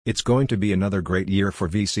It's going to be another great year for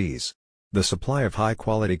VCs. The supply of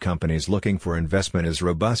high-quality companies looking for investment is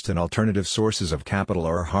robust and alternative sources of capital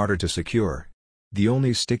are harder to secure. The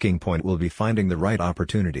only sticking point will be finding the right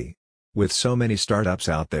opportunity. With so many startups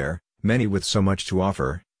out there, many with so much to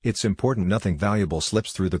offer, it's important nothing valuable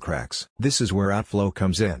slips through the cracks. This is where Outflow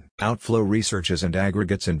comes in. Outflow researches and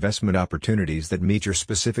aggregates investment opportunities that meet your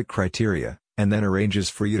specific criteria, and then arranges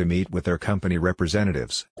for you to meet with their company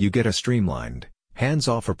representatives. You get a streamlined,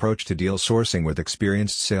 hands-off approach to deal sourcing with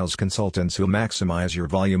experienced sales consultants who maximize your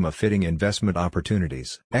volume of fitting investment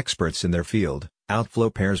opportunities. Experts in their field, Outflow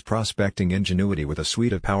pairs prospecting ingenuity with a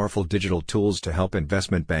suite of powerful digital tools to help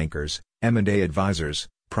investment bankers, M&A advisors,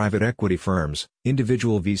 private equity firms,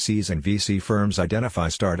 individual VCs and VC firms identify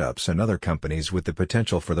startups and other companies with the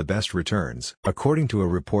potential for the best returns. According to a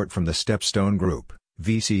report from the StepStone Group,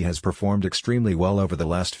 VC has performed extremely well over the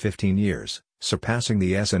last 15 years, surpassing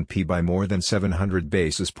the S&P by more than 700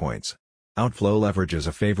 basis points. Outflow leverages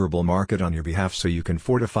a favorable market on your behalf so you can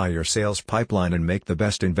fortify your sales pipeline and make the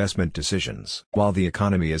best investment decisions. While the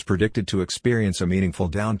economy is predicted to experience a meaningful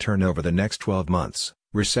downturn over the next 12 months,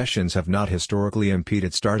 recessions have not historically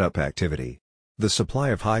impeded startup activity. The supply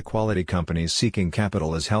of high-quality companies seeking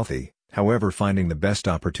capital is healthy, however finding the best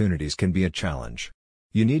opportunities can be a challenge.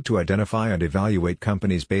 You need to identify and evaluate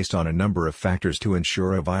companies based on a number of factors to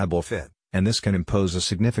ensure a viable fit, and this can impose a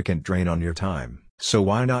significant drain on your time. So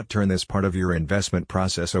why not turn this part of your investment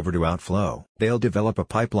process over to Outflow? They'll develop a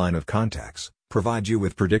pipeline of contacts, provide you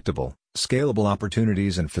with predictable, scalable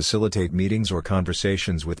opportunities and facilitate meetings or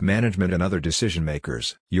conversations with management and other decision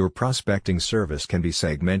makers. Your prospecting service can be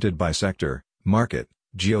segmented by sector, market,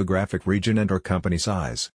 geographic region and/or company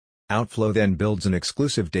size. Outflow then builds an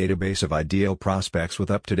exclusive database of ideal prospects with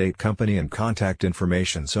up-to-date company and contact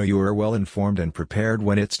information so you are well informed and prepared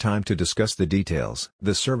when it's time to discuss the details.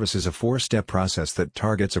 The service is a 4-step process that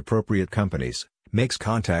targets appropriate companies, makes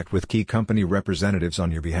contact with key company representatives on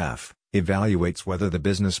your behalf, evaluates whether the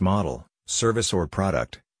business model, service or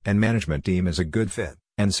product, and management team is a good fit,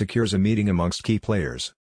 and secures a meeting amongst key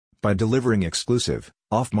players. By delivering exclusive,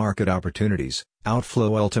 off-market opportunities,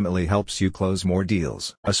 Outflow ultimately helps you close more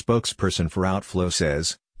deals. A spokesperson for Outflow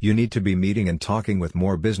says, "You need to be meeting and talking with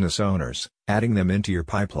more business owners, adding them into your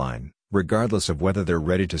pipeline, regardless of whether they're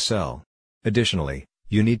ready to sell. Additionally,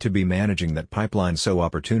 you need to be managing that pipeline so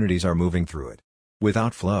opportunities are moving through it. With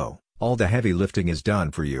Outflow, all the heavy lifting is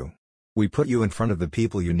done for you. We put you in front of the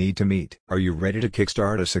people you need to meet." Are you ready to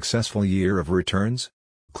kickstart a successful year of returns?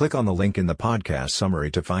 Click on the link in the podcast summary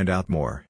to find out more.